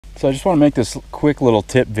So I just want to make this quick little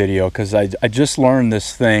tip video because I just learned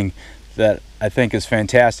this thing that I think is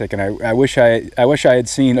fantastic, and I wish I had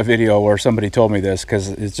seen a video where somebody told me this, because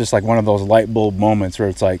it's just like one of those light bulb moments where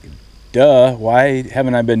it's like, duh, why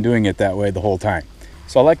haven't I been doing it that way the whole time?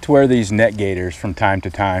 So I like to wear these net gaiters from time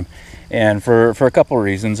to time, and for a couple of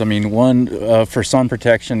reasons. I mean, one, for sun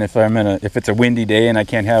protection. If it's a windy day and I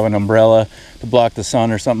can't have an umbrella to block the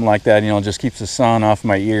sun or something like that, you know, it just keeps the sun off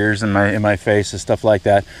my ears and my face and stuff like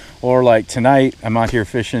that. Or like tonight, I'm out here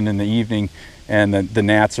fishing in the evening and the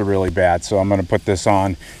gnats are really bad, so I'm going to put this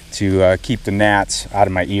on to keep the gnats out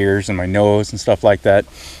of my ears and my nose and stuff like that.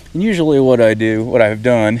 And usually what I've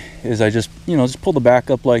done is I just pull the back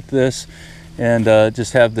up like this, and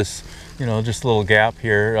just have this, just a little gap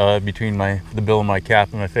here between the bill of my cap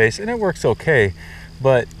and my face, and it works okay.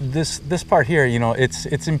 But this part here,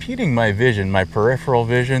 it's impeding my vision, my peripheral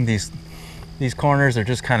vision. These corners are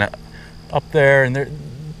just kind of up there, and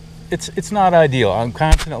it's not ideal. I'm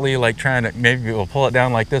constantly like trying to, maybe we'll pull it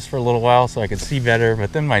down like this for a little while so I can see better,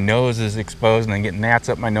 but then my nose is exposed and I get gnats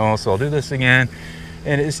up my nose, so I'll do this again,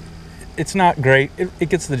 and it's not great. It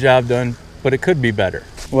gets the job done, but it could be better.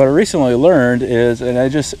 What I recently learned is, and I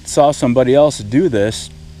just saw somebody else do this,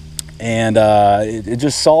 and it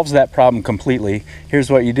just solves that problem completely. Here's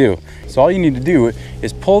what you do. So all you need to do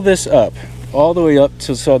is pull this up, all the way up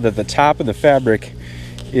so that the top of the fabric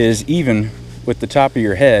is even with the top of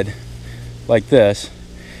your head, like this,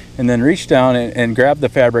 and then reach down and grab the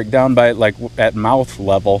fabric down by like at mouth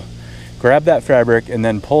level. Grab that fabric and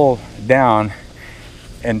then pull down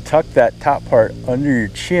and tuck that top part under your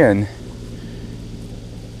chin.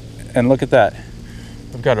 And look at that.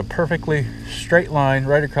 I've got a perfectly straight line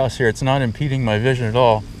right across here. It's not impeding my vision at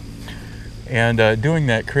all. And doing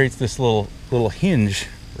that creates this little hinge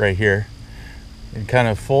right here. It kind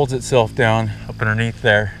of folds itself down up underneath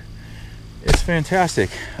there. It's fantastic.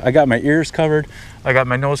 I got my ears covered. I got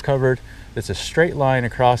my nose covered. It's a straight line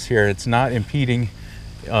across here. It's not impeding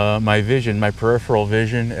my vision, my peripheral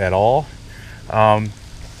vision at all.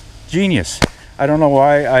 Genius. I don't know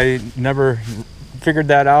why I never figured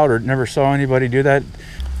that out or never saw anybody do that.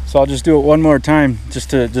 So I'll just do it one more time just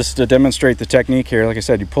to demonstrate the technique here. Like I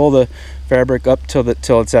said, you pull the fabric up till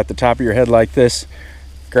it's at the top of your head like this.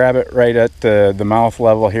 Grab it right at the mouth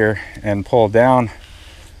level here and pull down.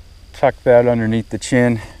 Tuck that underneath the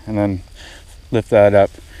chin and then lift that up,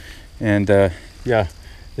 and yeah,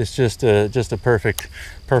 it's just a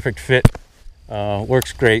perfect fit.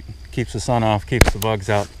 Works great, keeps the sun off, keeps the bugs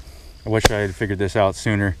out. I wish I had figured this out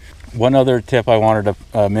sooner. One other tip I wanted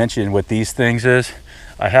to mention with these things is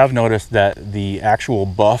I have noticed that the actual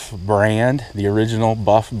Buff brand, the original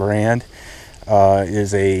Buff brand,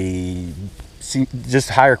 is just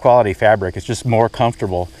higher quality fabric. It's just more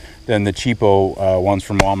comfortable than the cheapo ones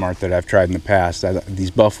from Walmart that I've tried in the past.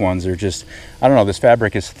 These Buff ones are just, I don't know, this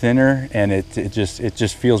fabric is thinner, and it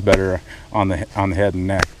just feels better on the head and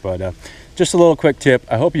neck. But just a little quick tip.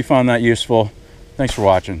 I hope you found that useful. Thanks for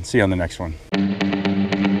watching. See you on the next one.